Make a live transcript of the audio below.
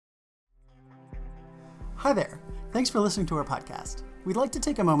Hi there. Thanks for listening to our podcast. We'd like to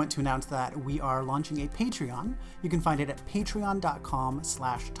take a moment to announce that we are launching a Patreon. You can find it at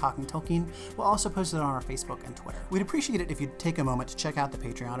patreon.com/talkingtolkien. We'll also post it on our Facebook and Twitter. We'd appreciate it if you'd take a moment to check out the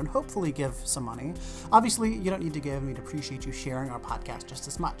Patreon and hopefully give some money. Obviously, you don't need to give, and we'd appreciate you sharing our podcast just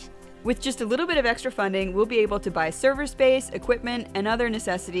as much. With just a little bit of extra funding, we'll be able to buy server space, equipment, and other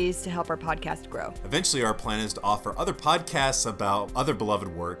necessities to help our podcast grow. Eventually, our plan is to offer other podcasts about other beloved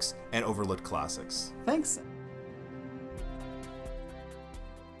works and overlooked classics. Thanks.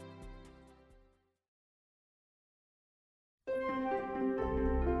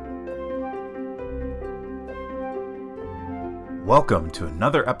 Welcome to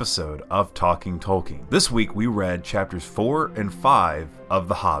another episode of Talking Tolkien. This week we read chapters 4 and 5 of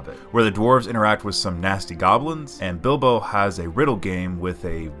The Hobbit, where the dwarves interact with some nasty goblins, and Bilbo has a riddle game with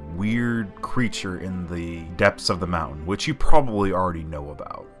a weird creature in the depths of the mountain, which you probably already know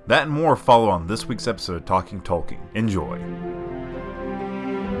about. That and more follow on this week's episode of Talking Tolkien. Enjoy.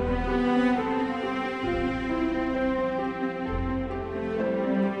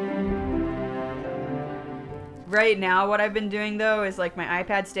 Right now, what I've been doing, though, is like my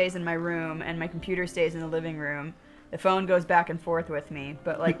iPad stays in my room and my computer stays in the living room. The phone goes back and forth with me.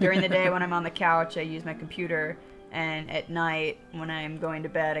 But like during the day when I'm on the couch, I use my computer. And at night, when I'm going to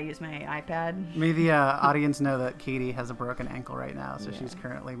bed, I use my iPad. May the audience know that Katie has a broken ankle right now, so she's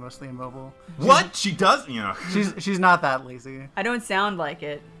currently mostly immobile. What? She does? You know. She's not that lazy. I don't sound like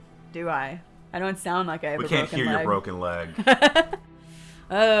it, do I? I don't sound like I have a broken leg. We can't hear your broken leg.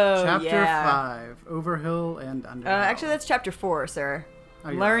 Oh, Chapter yeah. 5, Overhill and Underhill. Actually, that's chapter 4, sir. Oh,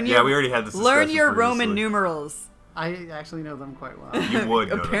 we already had this discussion Learn your previously. Roman numerals. I actually know them quite well. You would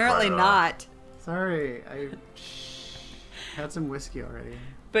know them Apparently quite well. not. Sorry, I had some whiskey already.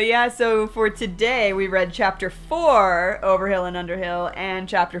 But yeah, so for today, we read chapter 4, Overhill and Underhill, and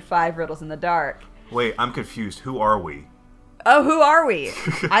chapter 5, Riddles in the Dark. Wait, I'm confused. Who are we? Oh, who are we?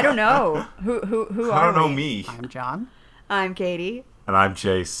 I don't know. Who are we? I don't know me. I'm John. I'm Katie. And I'm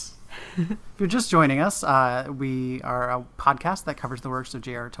Chase. If you're just joining us, we are a podcast that covers the works of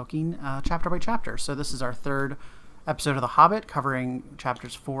J.R.R. Tolkien chapter by chapter. So this is our third episode of The Hobbit, covering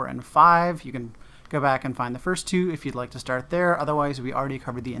chapters 4 and 5. You can go back and find the first two if you'd like to start there. Otherwise, we already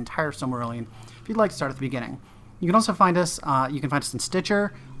covered the entire Silmarillion if you'd like to start at the beginning. You can also find us, in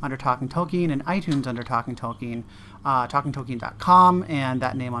Stitcher under Talking Tolkien and iTunes under Talking Tolkien, talkingtolkien.com, and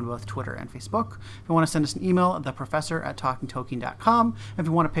that name on both Twitter and Facebook. If you want to send us an email, theprofessor@talkingtolkien.com. If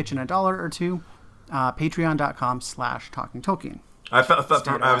you want to pitch in $1 or $2, patreon.com/talkingtolkien.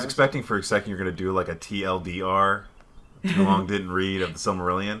 I was expecting for a second you're going to do like a TLDR. Too long didn't read of the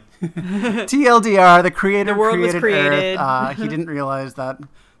Silmarillion. TLDR, the creator The world was created created. Earth. He didn't realize that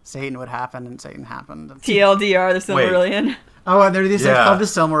Satan would happen, and Satan happened. TLDR, the Silmarillion. Oh, and there are these things called the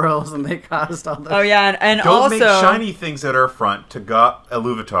Silmarils, and they caused all the... Oh, yeah, and Don't also... make shiny things at our front to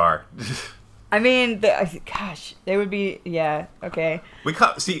Iluvatar. I mean, gosh, they would be... Yeah, okay. We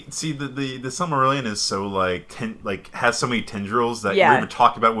see the Silmarillion is so has so many tendrils that we even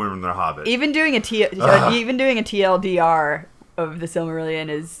talked about when we were in the Hobbit. Even doing a TLDR of the Silmarillion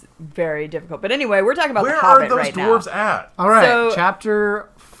is very difficult. But anyway, we're talking about the Hobbit right now. Where are those dwarves at? All right, So- chapter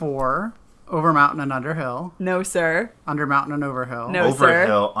 4, Over Mountain and Underhill. No, sir. Under Mountain and Overhill. No, sir.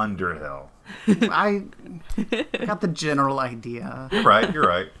 Overhill, Underhill. I got the general idea. You're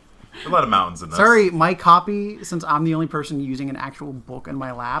right. A lot of mountains in this. Sorry, my copy, since I'm the only person using an actual book in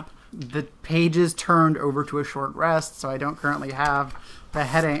my lap, the pages turned over to a short rest, so I don't currently have the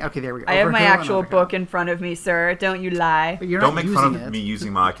heading. Okay, there we go. I have my Overhill and actual Underhill. book in front of me, sir. Don't you lie. But you're Don't not make fun using of it. me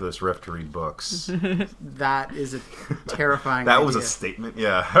using my Oculus Rift to read books. That is a terrifying That idea. was a statement.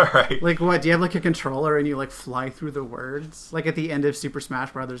 Yeah, all right. Like what? Do you have like a controller and you like fly through the words? Like at the end of Super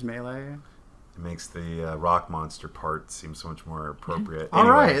Smash Brothers Melee? It makes the rock monster part seem so much more appropriate. All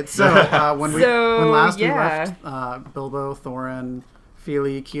Anyway. right. So when last we left Bilbo, Thorin,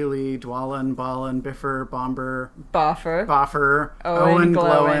 Feely, Keely, Dwalin, Balin, Biffer, Bomber, Boffer, Owen,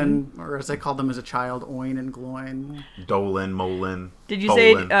 Glowin, or as I called them as a child, Oin and Gloin. Dolan, Molin. Did you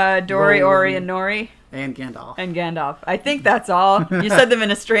Bolin. say Dory, Roland. Ori, and Nori? And Gandalf. And Gandalf. I think that's all. You said them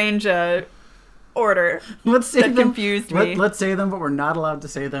in a strange order. Let's say That them. confused me. Let's say them, but we're not allowed to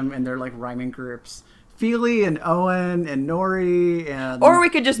say them in their like rhyming groups. Feely and Owen and Nori and... Or we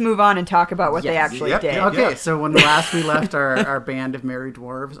could just move on and talk about what they Yes. actually Yep, did. yep. Okay, so when last we left our band of merry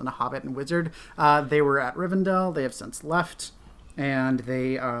dwarves and a hobbit and wizard, they were at Rivendell. They have since left, and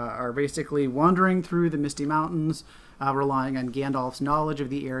they are basically wandering through the Misty Mountains, relying on Gandalf's knowledge of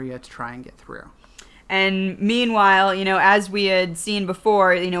the area to try and get through. And meanwhile, as we had seen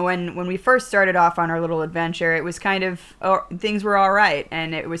before, when we first started off on our little adventure, it was kind of, things were all right.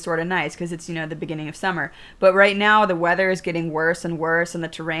 And it was sort of nice because it's, the beginning of summer. But right now, the weather is getting worse and worse, and the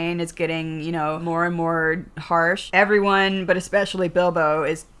terrain is getting, more and more harsh. Everyone, but especially Bilbo,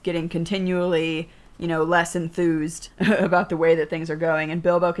 is getting continually less enthused about the way that things are going. And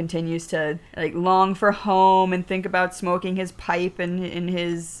Bilbo continues to long for home and think about smoking his pipe in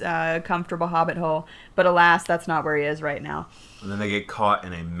his comfortable hobbit hole. But alas, that's not where he is right now. And then they get caught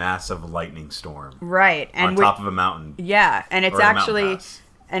in a massive lightning storm. Right. And on top of a mountain. Yeah. And it's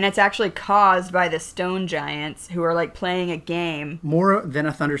actually caused by the stone giants who are playing a game. More than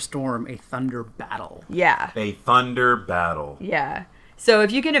a thunderstorm, a thunder battle. Yeah. A thunder battle. Yeah. So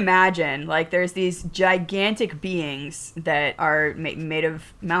if you can imagine, there's these gigantic beings that are made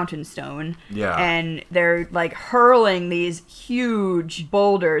of mountain stone. Yeah. And they're, hurling these huge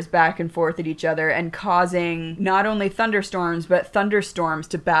boulders back and forth at each other and causing not only thunderstorms, but thunderstorms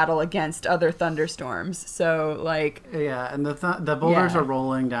to battle against other thunderstorms. So, Yeah, and the boulders are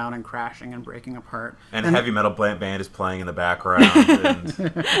rolling down and crashing and breaking apart. And a heavy metal band is playing in the background.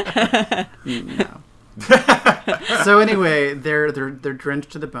 No. So anyway, they're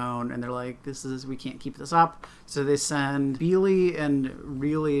drenched to the bone, and they're like, we can't keep this up. So they send Beely and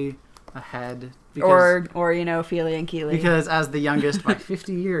Really ahead. Because, or Feely and Keely. Because as the youngest by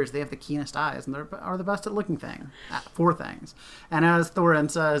 50 years, they have the keenest eyes and are the best at looking for things. And as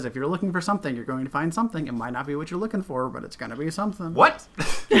Thorin says, if you're looking for something, you're going to find something. It might not be what you're looking for, but it's going to be something. What?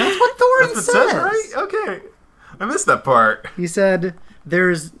 That's what Thorin says. Right? Okay. I missed that part. He said,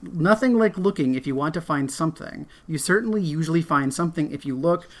 there's nothing like looking if you want to find something. You certainly usually find something if you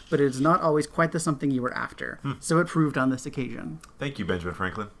look, but it is not always quite the something you were after. So it proved on this occasion. Thank you, Benjamin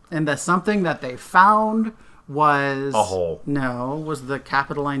Franklin. And the something that they found was... a hole. No, was the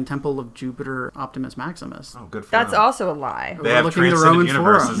Capitoline Temple of Jupiter Optimus Maximus. Oh, good for That's them. also a lie. They have transcendent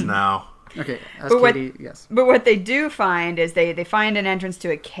universes now. Okay, yes. But what they do find is they find an entrance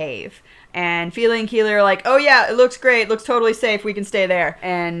to a cave. And Feely and Keely are like, oh yeah, it looks great, looks totally safe, we can stay there.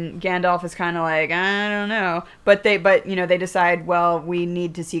 And Gandalf is kind of like, I don't know. But they decide, well, we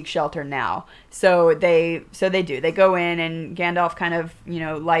need to seek shelter now. So they do. They go in, and Gandalf kind of,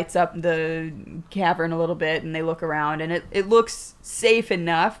 lights up the cavern a little bit, and they look around, and it looks safe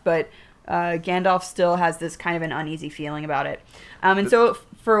enough, but Gandalf still has this kind of an uneasy feeling about it. So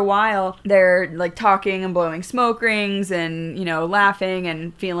for a while, they're talking and blowing smoke rings and, laughing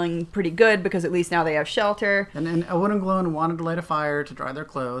and feeling pretty good because at least now they have shelter. And Owen and Glóin wanted to light a fire to dry their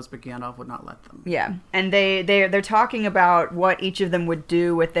clothes, but Gandalf would not let them. Yeah. And they're talking about what each of them would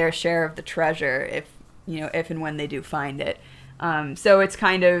do with their share of the treasure if and when they do find it. So it's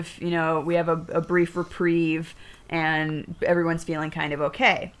kind of, we have a brief reprieve, and everyone's feeling kind of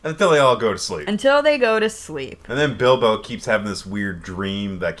okay. Until they all go to sleep. Until they go to sleep. And then Bilbo keeps having this weird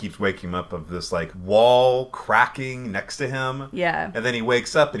dream that keeps waking him up of this, wall cracking next to him. Yeah. And then he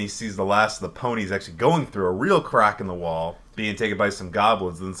wakes up and he sees the last of the ponies actually going through a real crack in the wall, being taken by some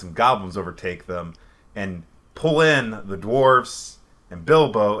goblins. And then some goblins overtake them and pull in the dwarves and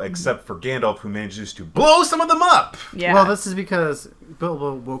Bilbo, except for Gandalf, who manages to blow some of them up. Yeah. Well, this is because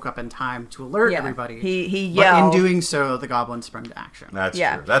Bilbo woke up in time to alert everybody. He yelled. But in doing so, the goblins sprung to action. That's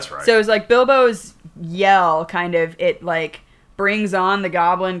true. That's right. So it's Bilbo's yell kind of, it brings on the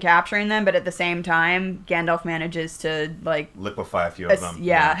goblin capturing them, but at the same time, Gandalf manages to liquefy a few of them.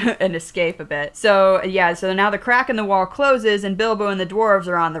 Yeah, and escape a bit. So now the crack in the wall closes, and Bilbo and the dwarves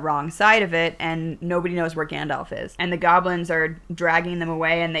are on the wrong side of it, and nobody knows where Gandalf is. And the goblins are dragging them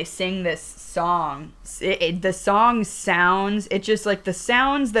away, and they sing this song. The song sounds, it's just the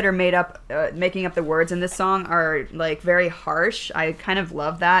sounds that are made up, making up the words in this song are very harsh. I kind of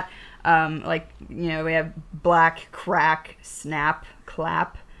love that. We have black, crack, snap,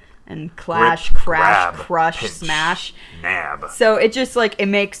 clap, and clash, Grip, crash, grab, crush, pinch, smash. Nab. So it just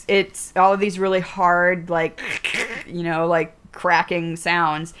it's all of these really hard, cracking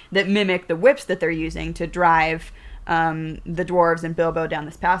sounds that mimic the whips that they're using to drive the dwarves and Bilbo down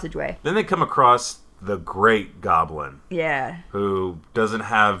this passageway. Then they come across the great goblin. Yeah. Who doesn't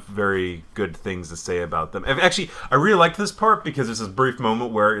have very good things to say about them. Actually, I really like this part because there's this brief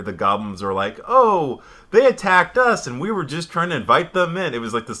moment where the goblins are like, oh, they attacked us, and we were just trying to invite them in. It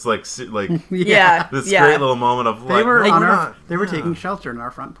was like this, like Yeah. this great little moment of They were they were taking shelter in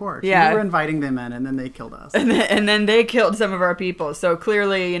our front porch. Yeah. We were inviting them in, and then they killed us. And then they killed some of our people. So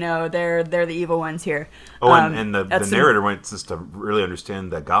clearly, they're the evil ones here. Oh, and the narrator wants us to really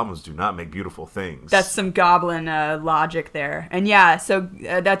understand that goblins do not make beautiful things. That's some goblin logic there. And yeah, so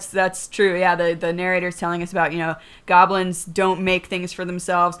that's true. Yeah, the narrator's telling us about, goblins don't make things for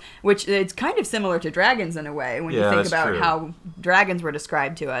themselves, which it's kind of similar to dragons in a way when you think about how dragons were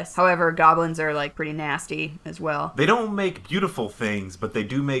described to us. However, goblins are like pretty nasty as well. They don't make beautiful things, but they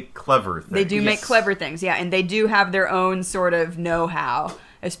do make clever things. They do make clever things, yeah, and they do have their own sort of know-how,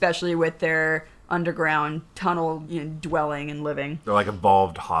 especially with their underground tunnel dwelling and living. They're like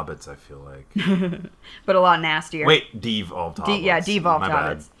evolved hobbits, I feel like. But a lot nastier. Wait, devolved hobbits. Devolved My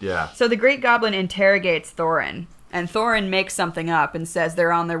hobbits. bad. Yeah. So the Great Goblin interrogates Thorin, and Thorin makes something up and says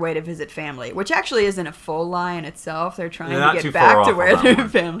they're on their way to visit family, which actually isn't a full lie in itself. They're trying to get back to where they're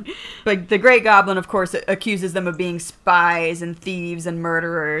family. But the Great Goblin, of course, accuses them of being spies and thieves and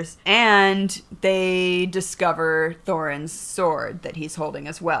murderers, and they discover Thorin's sword that he's holding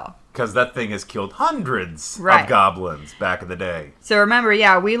as well. Because that thing has killed hundreds of goblins back in the day. So remember,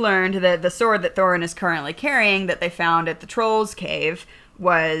 we learned that the sword that Thorin is currently carrying that they found at the Troll's Cave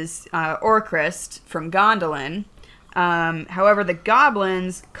was Orcrist from Gondolin. However, the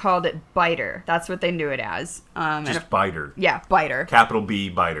goblins called it Biter. That's what they knew it as. Just Biter. Yeah, Biter. Capital B,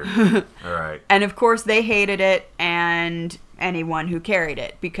 Biter. All right. And of course, they hated it and anyone who carried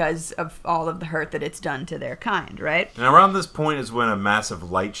it because of all of the hurt that it's done to their kind, right? And around this point is when a massive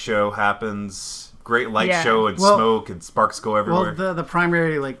light show happens. Great light show and smoke and sparks go everywhere. Well, the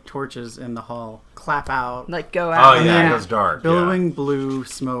primary torches in the hall clap out. Go out. Oh, yeah, it goes dark. Billowing blue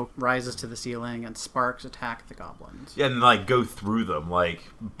smoke rises to the ceiling and sparks attack the goblins. Yeah, and go through them,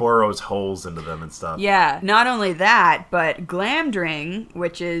 burrows holes into them and stuff. Yeah, not only that, but Glamdring,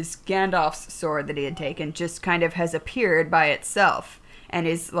 which is Gandalf's sword that he had taken, just kind of has appeared by itself and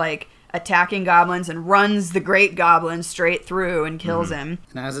is attacking goblins and runs the Great Goblin straight through and kills him.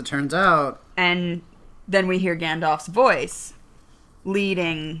 And as it turns out... And then we hear Gandalf's voice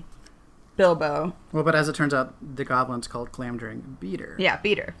leading Bilbo. Well, but as it turns out, the goblin's called Glamdring Beater. Yeah,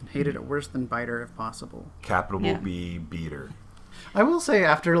 Beater. And hated it worse than Biter if possible. Capital B, Beater. I will say,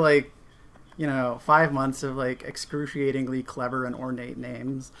 after 5 months of excruciatingly clever and ornate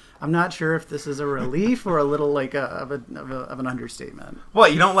names, I'm not sure if this is a relief or a little of an understatement.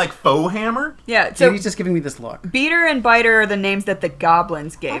 What, you don't like Foehammer? Yeah, so he's just giving me this look. Beater and Biter are the names that the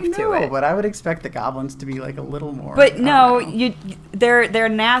goblins gave to it. But I would expect the goblins to be a little more. But no, they're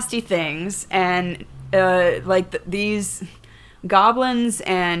nasty things, and these goblins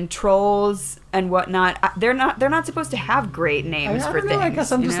and trolls and whatnot, they're not supposed to have great names for things. I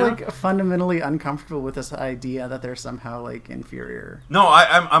guess I'm just fundamentally uncomfortable with this idea that they're somehow inferior. No,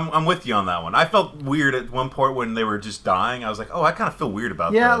 I'm with you on that one. I felt weird at one point when they were just dying. I was like, oh, I kind of feel weird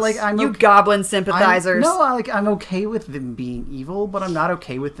about this. Yeah, goblin sympathizers. I'm okay with them being evil, but I'm not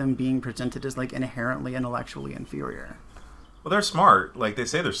okay with them being presented as inherently intellectually inferior. Well, they're smart. They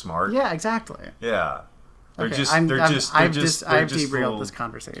say they're smart. Yeah, exactly. Yeah. I've derailed this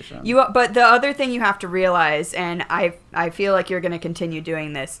conversation. But the other thing you have to realize, and I feel like you're going to continue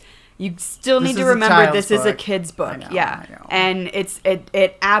doing this, you still need to remember this is a kid's book. I know. And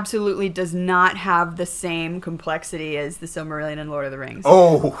it absolutely does not have the same complexity as the Silmarillion and Lord of the Rings.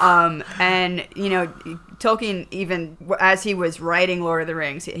 Oh. And Tolkien, even as he was writing Lord of the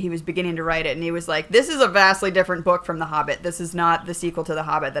Rings, he was beginning to write it, and he was like, this is a vastly different book from The Hobbit. This is not the sequel to The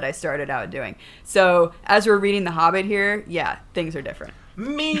Hobbit that I started out doing. So as we're reading The Hobbit here, things are different.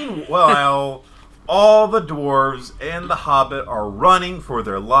 Meanwhile, all the dwarves and the Hobbit are running for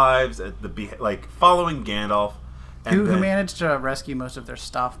their lives at following Gandalf. Who managed to rescue most of their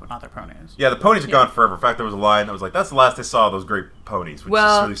stuff, but not their ponies. Yeah, the ponies are gone forever. In fact, there was a line that was that's the last I saw of those great ponies, which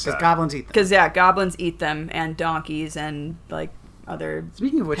is really sad. Because goblins eat them. Because, goblins eat them, and donkeys, and, other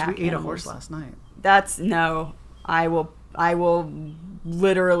Speaking of which, we ate animals. a horse last night. I will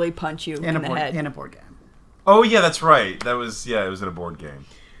literally punch you in the head. In a board game. Oh, yeah, that's right. It was in a board game.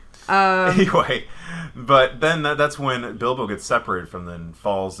 Anyway, but then that's when Bilbo gets separated from them and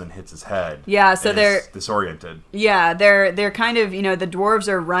falls and hits his head. Yeah, so they're disoriented. Yeah, they're kind of, the dwarves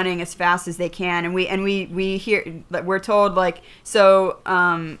are running as fast as they can, and we hear that we're told the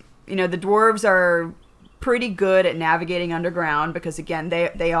dwarves are pretty good at navigating underground because again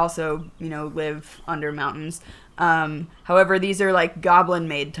they also live under mountains. However, these are goblin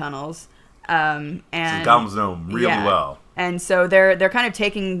made tunnels. And so goblins know them really well. And so they're kind of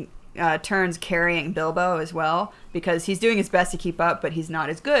taking turns carrying Bilbo as well, because he's doing his best to keep up, but he's not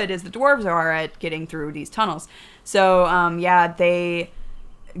as good as the dwarves are at getting through these tunnels. So,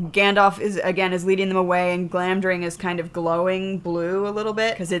 Gandalf is leading them away, and Glamdring is kind of glowing blue a little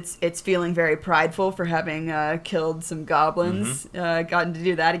bit because it's feeling very prideful for having killed some goblins, gotten to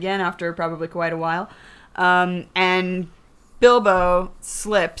do that again after probably quite a while. And Bilbo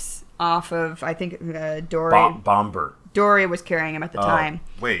slips off of, I think, Dory. Bomber. Dory was carrying him at the time.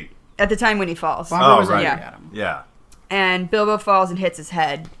 Wait. At the time when he falls. Bomber was right. at him. Yeah. And Bilbo falls and hits his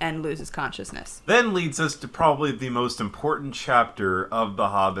head and loses consciousness. Then leads us to probably the most important chapter of The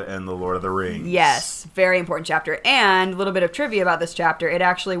Hobbit and The Lord of the Rings. Yes, very important chapter. And a little bit of trivia about this chapter. It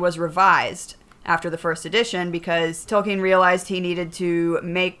actually was revised after the first edition because Tolkien realized he needed to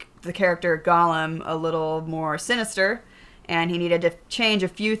make the character Gollum a little more sinister, and he needed to change a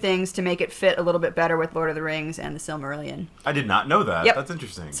few things to make it fit a little bit better with Lord of the Rings and the Silmarillion. I did not know that. Yep. That's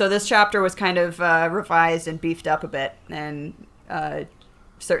interesting. So this chapter was kind of revised and beefed up a bit, and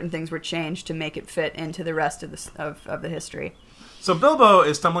certain things were changed to make it fit into the rest of the history. So Bilbo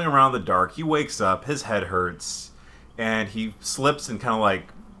is stumbling around in the dark. He wakes up, his head hurts, and he slips and kind of like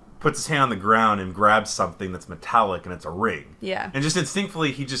puts his hand on the ground and grabs something that's metallic, and it's a ring. Yeah. And just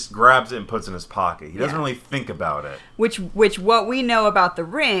instinctively, he just grabs it and puts it in his pocket. He doesn't really think about it. Which what we know about the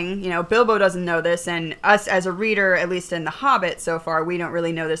ring, Bilbo doesn't know this, and us as a reader, at least in The Hobbit so far, we don't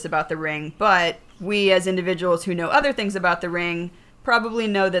really know this about the ring, but we as individuals who know other things about the ring probably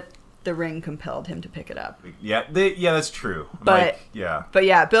know that the ring compelled him to pick it up. Yeah, that's true. But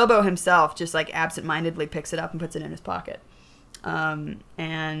yeah, Bilbo himself just like absentmindedly picks it up and puts it in his pocket. That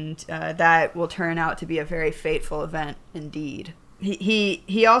will turn out to be a very fateful event indeed.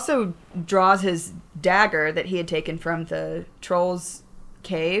 He also draws his dagger that he had taken from the troll's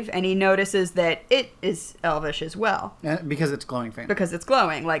cave, and he notices that it is elvish as well. Because it's glowing faint. Because it's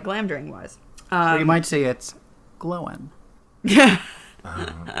glowing, like Glamdring was. Or you might say it's glowing. I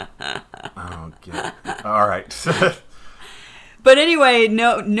don't get it. All right. But anyway,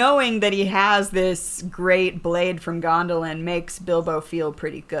 knowing that he has this great blade from Gondolin makes Bilbo feel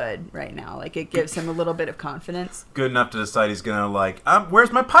pretty good right now. Like, it gives him a little bit of confidence. Good enough to decide he's going to,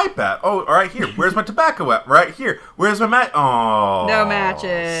 where's my pipe at? Oh, all right, here. Where's my tobacco at? Right here. Where's my match? Oh. No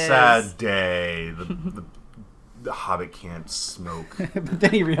matches. Sad day. The Hobbit can't smoke. But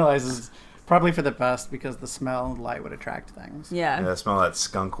then he realizes probably for the best because the smell and light would attract things. Yeah. The smell of that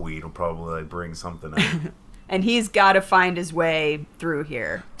skunk weed will probably bring something out. And he's got to find his way through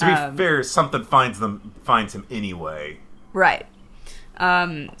here. To be fair, something finds him anyway. Right.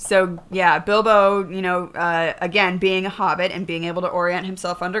 Bilbo, again, being a hobbit and being able to orient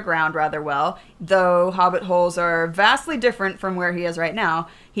himself underground rather well, though hobbit holes are vastly different from where he is right now,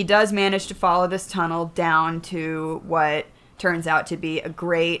 he does manage to follow this tunnel down to what turns out to be a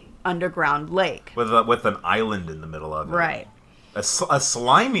great underground lake. With an island in the middle of it. Right. A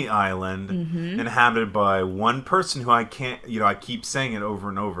slimy island inhabited by one person who I can't, I keep saying it over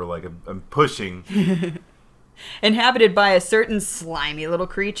and over like I'm pushing. Inhabited by a certain slimy little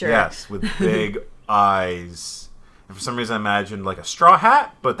creature. Yes, with big eyes. And for some reason I imagined like a straw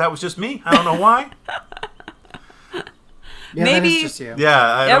hat, but that was just me. I don't know why. Yeah, maybe that is just you.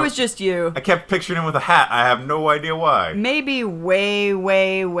 Yeah, that was just you. I kept picturing him with a hat. I have no idea why. Maybe way,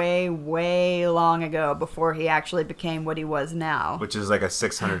 way, way, way long ago before he actually became what he was now. Which is like a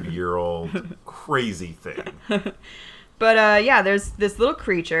 600-year-old crazy thing. But there's this little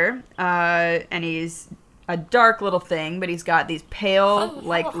creature, and he's a dark little thing, but he's got these pale,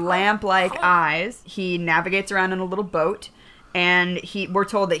 lamp-like eyes. He navigates around in a little boat, and we're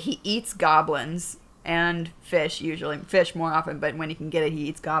told that he eats goblins. And fish, usually. Fish more often, but when he can get it, he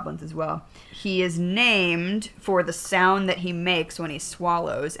eats goblins as well. He is named for the sound that he makes when he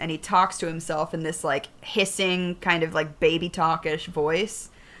swallows, and he talks to himself in this, like, hissing, kind of, like, baby talkish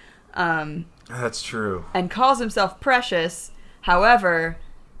voice. That's true. And calls himself Precious. However,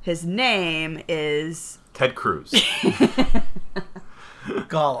 his name is... Ted Cruz.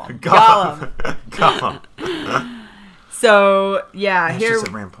 Gollum. Gollum. So, yeah, here... I just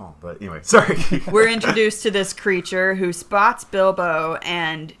said Rand Paul, but anyway, sorry. We're introduced to this creature who spots Bilbo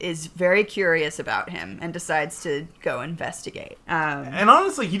and is very curious about him and decides to go investigate. And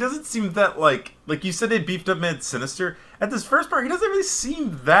honestly, he doesn't seem that, like you said, they beefed up mid sinister. At this first part, he doesn't really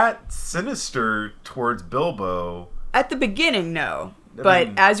seem that sinister towards Bilbo. At the beginning, no. But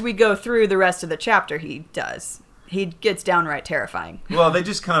as we go through the rest of the chapter, he does. he gets downright terrifying. Well, they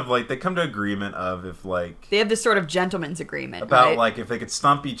just kind of like, they come to agreement of if like... They have this sort of gentleman's agreement, about right? like if they could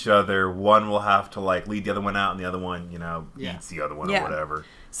stump each other, one will have to like lead the other one out and the other one, eats the other one or whatever.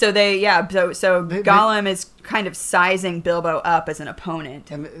 So Gollum is kind of sizing Bilbo up as an opponent.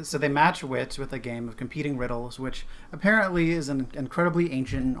 And so they match wits with a game of competing riddles, which apparently is an incredibly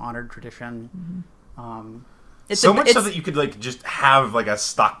ancient and honored tradition. It's so much so that you could like just have like a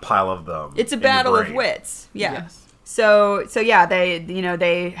stockpile of them. It's a battle of wits. Yeah. Yes. So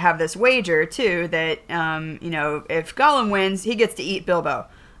they have this wager too that if Gollum wins, he gets to eat Bilbo.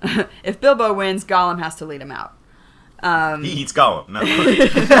 If Bilbo wins, Gollum has to lead him out. He eats Gollum. No.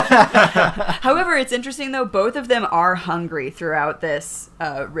 However, it's interesting though. Both of them are hungry throughout this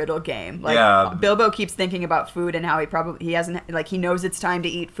riddle game. Like Bilbo keeps thinking about food and how he hasn't he knows it's time to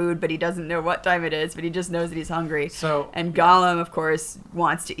eat food, but he doesn't know what time it is. But he just knows that he's hungry. And Gollum, of course,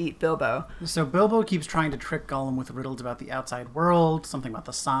 wants to eat Bilbo. So Bilbo keeps trying to trick Gollum with riddles about the outside world, something about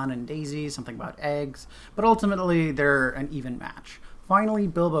the sun and daisies, something about eggs. But ultimately, they're an even match. Finally,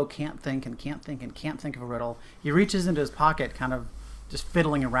 Bilbo can't think of a riddle. He reaches into his pocket, kind of just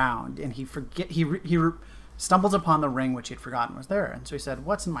fiddling around, and he stumbles upon the ring which he'd forgotten was there. And so he said,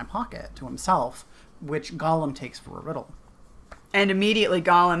 "What's in my pocket?" to himself, which Gollum takes for a riddle. And immediately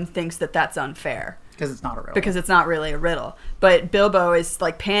Gollum thinks that that's unfair. Because it's not a riddle. Because it's not really a riddle. But Bilbo is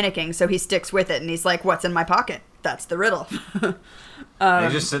like panicking, so he sticks with it, and he's like, "What's in my pocket?" That's the riddle.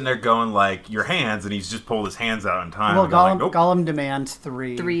 He's just sitting there going like, "Your hands," and he's just pulled his hands out in time. Well, Gollum demands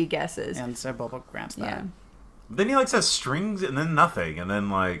three guesses, and so Bilbo grants that. Yeah. Then he like says strings and then nothing, and then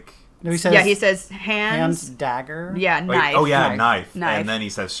like he says he says hands, dagger, knife. Oh yeah, knife, and then he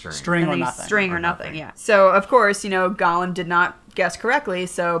says string or nothing. Yeah. So of course Gollum did not guess correctly.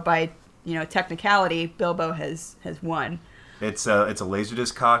 So by technicality, Bilbo has won. It's a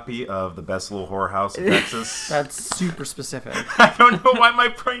Laserdisc copy of The Best Little Whorehouse in Texas. That's super specific. I don't know why my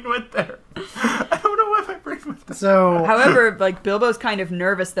brain went there. So, however, Bilbo's kind of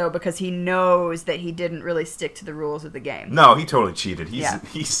nervous though because he knows that he didn't really stick to the rules of the game. No, he totally cheated.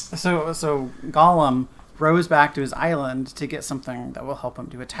 So Gollum rows back to his island to get something that will help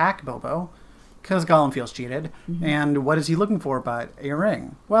him to attack Bilbo. Because Gollum feels cheated. Mm-hmm. And what is he looking for but a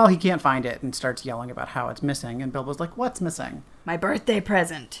ring? Well, he can't find it and starts yelling about how it's missing. And Bilbo's like, "What's missing?" "My birthday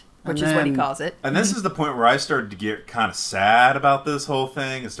present," which is what he calls it. And this is the point where I started to get kind of sad about this whole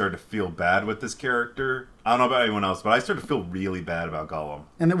thing and started to feel bad with this character. I don't know about anyone else, but I started to feel really bad about Gollum.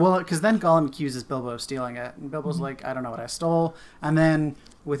 And because then Gollum accuses Bilbo of stealing it. And Bilbo's like, "I don't know what I stole." And then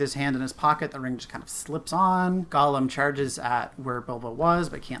with his hand in his pocket, the ring just kind of slips on. Gollum charges at where Bilbo was,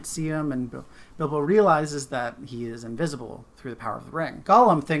 but can't see him. And Bilbo realizes that he is invisible through the power of the ring.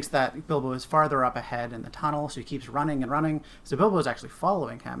 Gollum thinks that Bilbo is farther up ahead in the tunnel, so he keeps running and running. So Bilbo is actually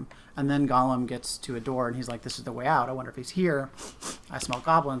following him. And then Gollum gets to a door, and he's like, "This is the way out. I wonder if he's here. I smell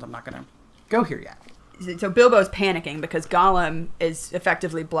goblins. I'm not going to go here yet." So Bilbo's panicking because Gollum is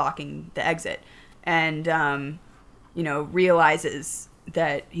effectively blocking the exit. And, realizes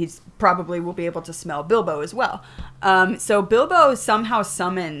that he's probably will be able to smell Bilbo as well. So Bilbo somehow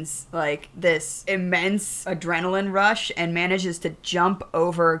summons this immense adrenaline rush and manages to jump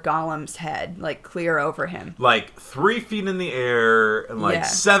over Gollum's head, clear over him. 3 feet in the air and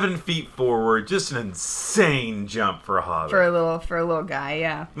 7 feet forward. Just an insane jump for a hobbit. For a little guy,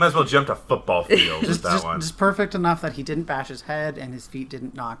 yeah. Might as well jump to a football field with that one. Just perfect enough that he didn't bash his head and his feet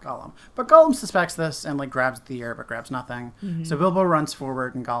didn't knock Gollum. But Gollum suspects this and grabs the air but grabs nothing. Mm-hmm. So Bilbo runs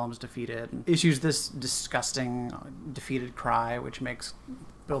forward and Gollum's defeated and issues this disgusting defeated cry, which makes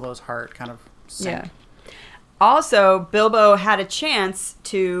Bilbo's heart kind of sink. Yeah. Also, Bilbo had a chance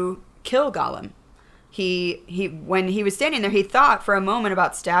to kill Gollum. When he was standing there, he thought for a moment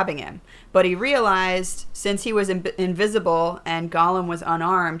about stabbing him, but he realized since he was invisible and Gollum was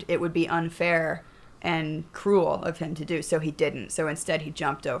unarmed, it would be unfair and cruel of him to do, so he didn't. So instead, he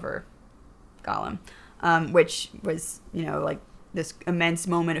jumped over Gollum, which was, this immense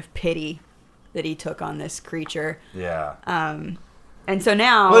moment of pity that he took on this creature. Yeah. And so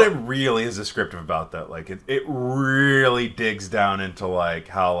now... Well, it really is descriptive about that. It really digs down into,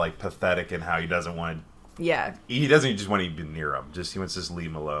 how, pathetic and how he doesn't want to... Yeah. He doesn't just want to be near him. He wants to just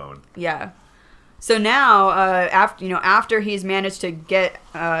leave him alone. Yeah. So now, after he's managed to get...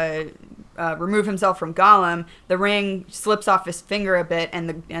 remove himself from Gollum, the ring slips off his finger a bit, and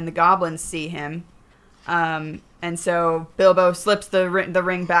the goblins see him. And so Bilbo slips the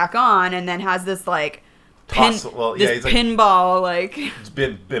ring back on, and then has this pinball It's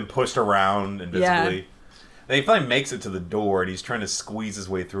been pushed around invisibly. Yeah. Then he finally makes it to the door, and he's trying to squeeze his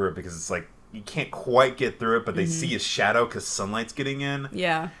way through it because it's you can't quite get through it, but they see his shadow because sunlight's getting in.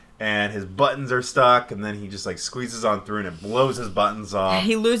 Yeah. and his buttons are stuck, and then he just like squeezes on through and it blows his buttons off.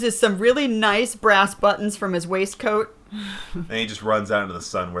 He loses some really nice brass buttons from his waistcoat. And he just runs out into the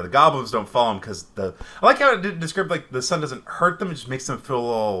sun where the goblins don't follow him because I like how it described like the sun doesn't hurt them, it just makes them feel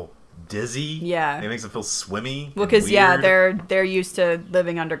all dizzy. Yeah. It makes them feel swimmy. Well, because they're used to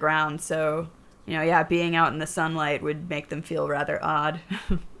living underground, so being out in the sunlight would make them feel rather odd.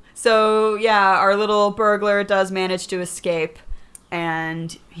 So our little burglar does manage to escape.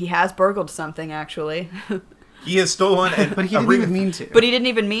 And he has burgled something, actually. He has stolen... But he didn't even mean to. But he didn't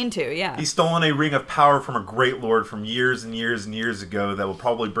even mean to, yeah. He's stolen a ring of power from a great lord from years and years and years ago that will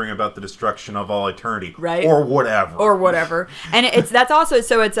probably bring about the destruction of all eternity. Right. Or whatever. And that's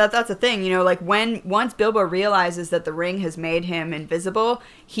a thing, like once Bilbo realizes that the ring has made him invisible,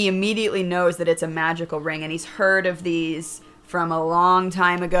 he immediately knows that it's a magical ring, and he's heard of these from a long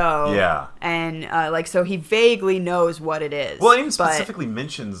time ago. Yeah. And so he vaguely knows what it is. Well, it even specifically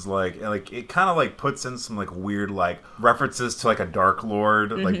mentions like it kind of like puts in some like weird like references to like a Dark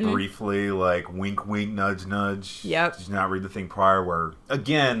Lord, like briefly, like wink wink nudge nudge. Yep. Did you not read the thing prior where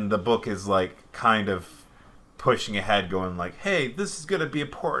again the book is like kind of pushing ahead, going like, hey, this is gonna be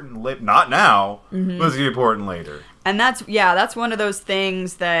important later. Not now, but it's gonna be important later. And that's one of those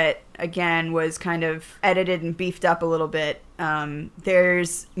things that, again, was kind of edited and beefed up a little bit.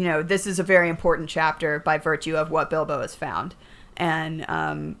 There's, this is a very important chapter by virtue of what Bilbo has found. And,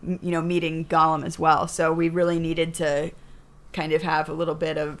 meeting Gollum as well. So we really needed to kind of have a little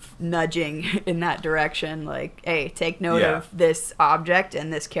bit of nudging in that direction. Like, hey, take note of this object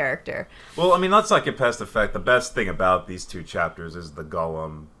and this character. Well, I mean, let's not get past the fact the best thing about these two chapters is the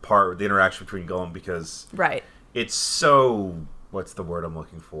Gollum part, the interaction between Gollum, because... Right. It's so... What's the word I'm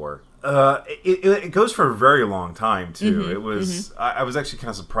looking for? It goes for a very long time, too. It was... I was actually kind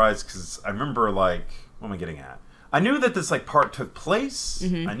of surprised, because I remember, like... What am I getting at? I knew that this, like, part took place.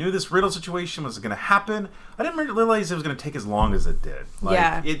 I knew this riddle situation was going to happen. I didn't realize it was going to take as long as it did.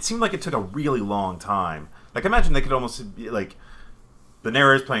 Like, it seemed like it took a really long time. Like, imagine they could almost be, like... The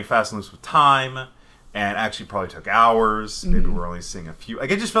narrator's playing fast and loose with time... And actually probably took hours. Maybe we're only seeing a few.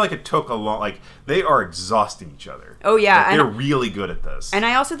 Like, I just feel like it took a long... Like, they are exhausting each other. Oh, yeah. Like, they're really good at this. And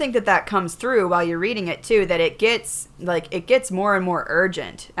I also think that comes through while you're reading it, too. That it gets more and more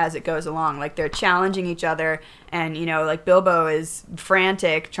urgent as it goes along. Like, they're challenging each other. And, like, Bilbo is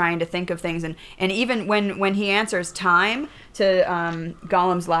frantic trying to think of things. And even when he answers time to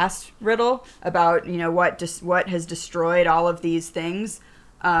Gollum's last riddle about, what has destroyed all of these things...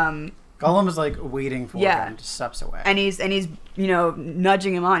 Gollum is like waiting for him, just steps away. And he's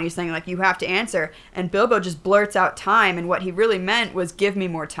nudging him on. He's saying like, you have to answer. And Bilbo just blurts out time, and what he really meant was give me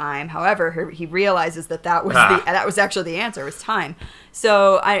more time. However, he realizes that was actually the answer, was time.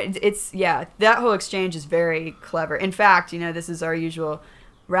 So that whole exchange is very clever. In fact, this is our usual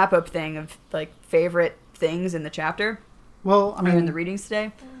wrap-up thing of like favorite things in the chapter. Well, I mean, in the readings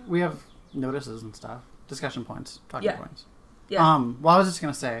today, we have notices and stuff, discussion points, talking points. Yeah. Well, I was just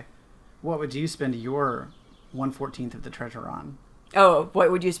gonna say, what would you spend your 1/14 of the treasure on? Oh, what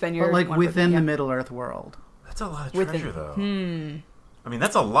would you spend your... But like within the Middle-earth world. That's a lot of treasure, though. I mean,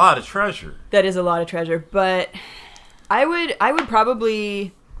 that's a lot of treasure. That is a lot of treasure, but I would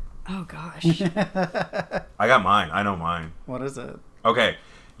probably... Oh, gosh. I got mine. I know mine. What is it? Okay.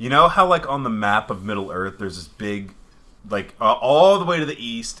 You know how, like, on the map of Middle-earth, there's this big, like, all the way to the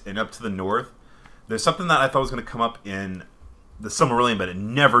east and up to the north, there's something that I thought was going to come up in... the Silmarillion, but it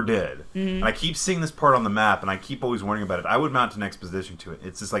never did. And I keep seeing this part on the map, and I keep always wondering about it. I would mount an exposition to it.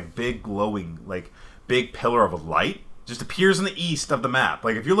 It's this like big glowing, like big pillar of a light, just appears in the east of the map.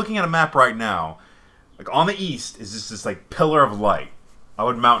 Like if you're looking at a map right now, like on the east is just this like pillar of light. I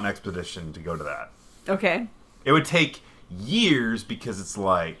would mount an expedition to go to that. Okay. It would take years because it's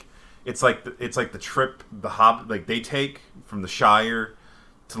like the trip the Hobbit like they take from the Shire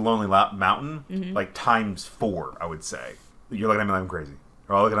to the Lonely Mountain, like times 4, I would say. You're looking at me like I'm crazy.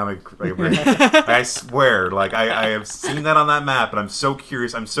 You're all looking at me like I'm crazy. I swear, like I have seen that on that map, and I'm so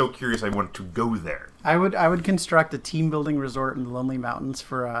curious. I want to go there. I would construct a team building resort in the Lonely Mountains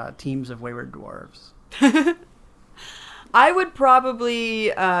for teams of wayward dwarves. I would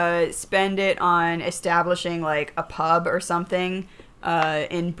probably spend it on establishing like a pub or something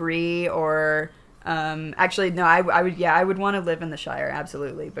in Bree, or actually no, I would want to live in the Shire,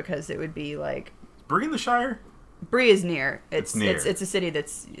 absolutely, because it would be like Bree in the Shire. Bree is near. It's near. It's a city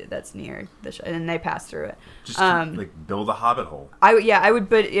that's near the Shire, and they pass through it. Just like build a hobbit hole. I would,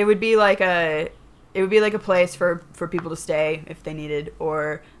 but it would be like a place for people to stay if they needed,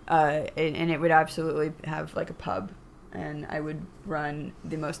 or and it would absolutely have like a pub and I would run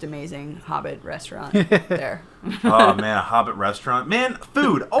the most amazing Hobbit restaurant there. Oh man, a Hobbit restaurant. Man,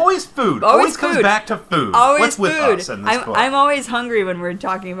 food. Always food. Always comes food. back to food. Always What's with food. us in this book? I'm always hungry when we're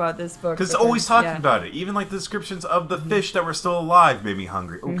talking about this book. Because always talking about it. Even like the descriptions of the fish that were still alive made me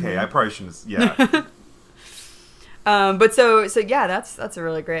hungry. Okay, I probably shouldn't. Yeah. But so yeah, that's a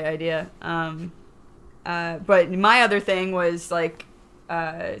really great idea. But my other thing was like,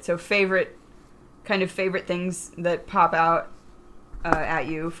 so favorite things that pop out at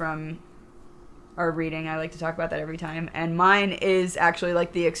you from our reading. I like to talk about that every time, and mine is actually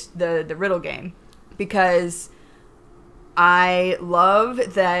like the riddle game, because I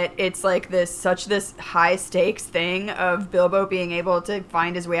love that it's like this high stakes thing of Bilbo being able to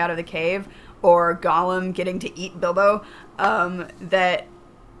find his way out of the cave, or Gollum getting to eat Bilbo, that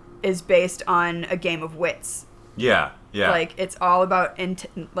is based on a game of wits. Yeah. Like, it's all about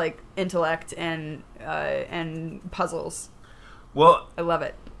intellect and puzzles. Well, I love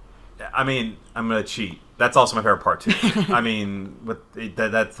it. I mean, I'm gonna cheat. That's also my favorite part too. I mean,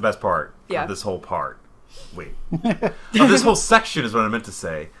 that's the best part of this whole part. Wait, of this whole section is what I meant to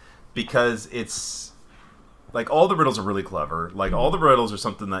say, because it's like all the riddles are really clever. Like all the riddles are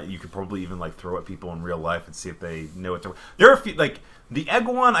something that you could probably even like throw at people in real life and see if they know what to. There are a few, like the egg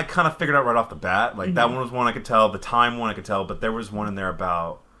one I kind of figured out right off the bat. Like that one was one I could tell. The time one I could tell, but there was one in there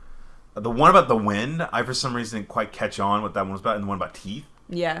about the one about the wind. I for some reason didn't quite catch on what that one was about, and the one about teeth.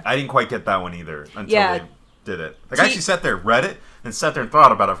 Yeah, I didn't quite get that one either until they did it. Like I actually sat there, read it, and sat there and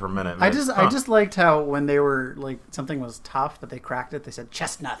thought about it for a minute. I just liked how when they were like something was tough, but they cracked it. They said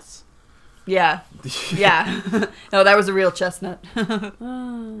chestnuts. Yeah. No, that was a real chestnut.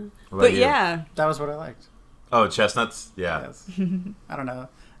 But yeah, that was what I liked. Oh, chestnuts. Yeah. Yes. I don't know.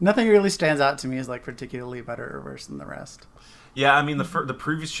 Nothing really stands out to me as like particularly better or worse than the rest. Yeah, I mean the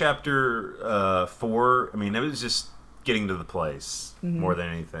previous chapter 4. I mean it was just getting to the place more than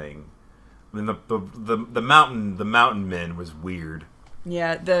anything. I mean the mountain men was weird.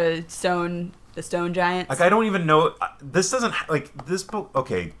 Yeah, the stone giants. Like I don't even know. This doesn't like this book.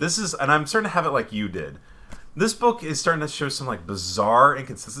 Okay, this is, and I'm starting to have it like you did. This book is starting to show some like bizarre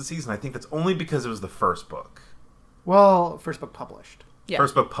inconsistencies, and I think that's only because it was the first book. Well, first book published. Yeah.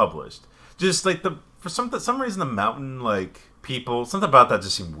 First book published. Just like for some reason the mountain like people, something about that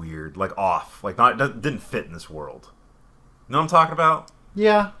just seemed weird, like off, like didn't fit in this world. You know what I'm talking about?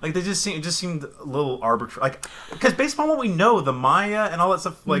 Yeah. Like it just seemed a little arbitrary. Like, because based on what we know, the Maya and all that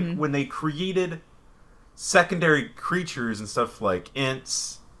stuff, like when they created secondary creatures and stuff like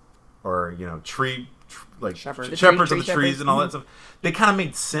Ints or tree like shepherds of the trees and all that stuff, they kind of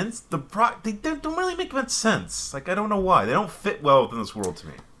made sense. They don't really make much sense. Like I don't know why they don't fit well within this world to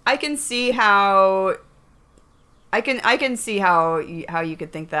me. I can see how. I can see how you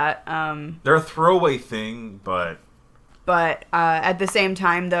could think that. They're a throwaway thing, but at the same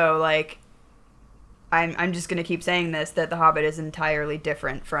time, though, like I'm just gonna keep saying this, that The Hobbit is entirely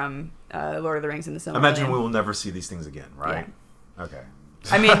different from Lord of the Rings and the Silmarillion. Imagine we will never see these things again, right? Yeah. Okay.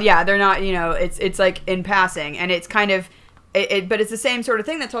 I mean, yeah, they're not. It's like in passing, and it's kind of but it's the same sort of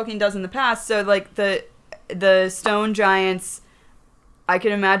thing that Tolkien does in the past. So like the stone giants, I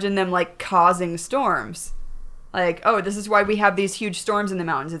can imagine them like causing storms. Like, oh, this is why we have these huge storms in the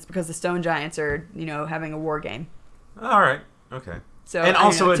mountains. It's because the stone giants are, having a war game. All right. Okay. So, and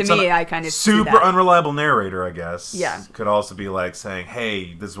also, to me, I kind of super unreliable narrator, I guess. Yeah. Could also be like saying,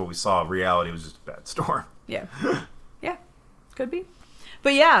 "Hey, this is what we saw. Reality was just a bad storm." Yeah. Yeah. Could be.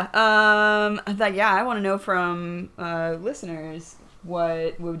 But yeah, I want to know from listeners,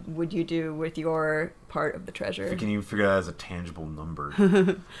 what would you do with your part of the treasure? Can you figure that as a tangible number?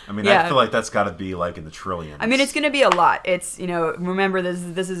 I mean, I feel like that's got to be like in the trillions. I mean, it's going to be a lot. It's remember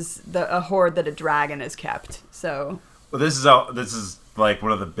this is a hoard that a dragon has kept. So. Well, this is like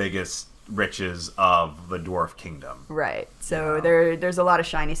one of the biggest riches of the dwarf kingdom. Right. So there's a lot of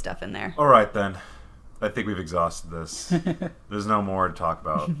shiny stuff in there. All right then. I think we've exhausted this. There's no more to talk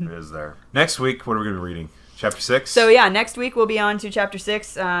about, is there? Next week, what are we going to be reading? Chapter 6? So yeah, next week we'll be on to Chapter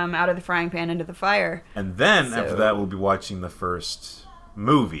 6, Out of the Frying Pan into the Fire. And then, after that, we'll be watching the first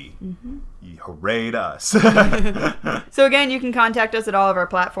movie. Hooray to us. So again, you can contact us at all of our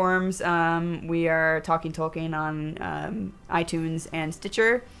platforms. We are Talking Tolkien on iTunes and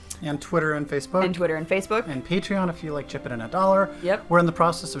Stitcher. And Twitter and Facebook. And Patreon if you like chipping in $1. Yep. We're in the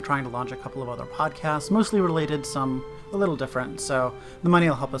process of trying to launch a couple of other podcasts, mostly related, some a little different. So the money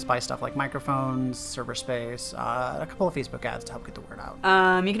will help us buy stuff like microphones, server space, a couple of Facebook ads to help get the word out.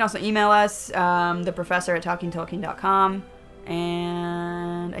 You can also email us, theprofessor@talkingtolkien.com.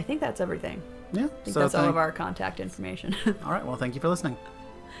 And I think that's everything. Yeah. I think that's all of our contact information. All right. Well, thank you for listening.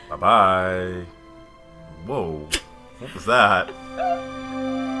 Bye-bye. Whoa. What was that?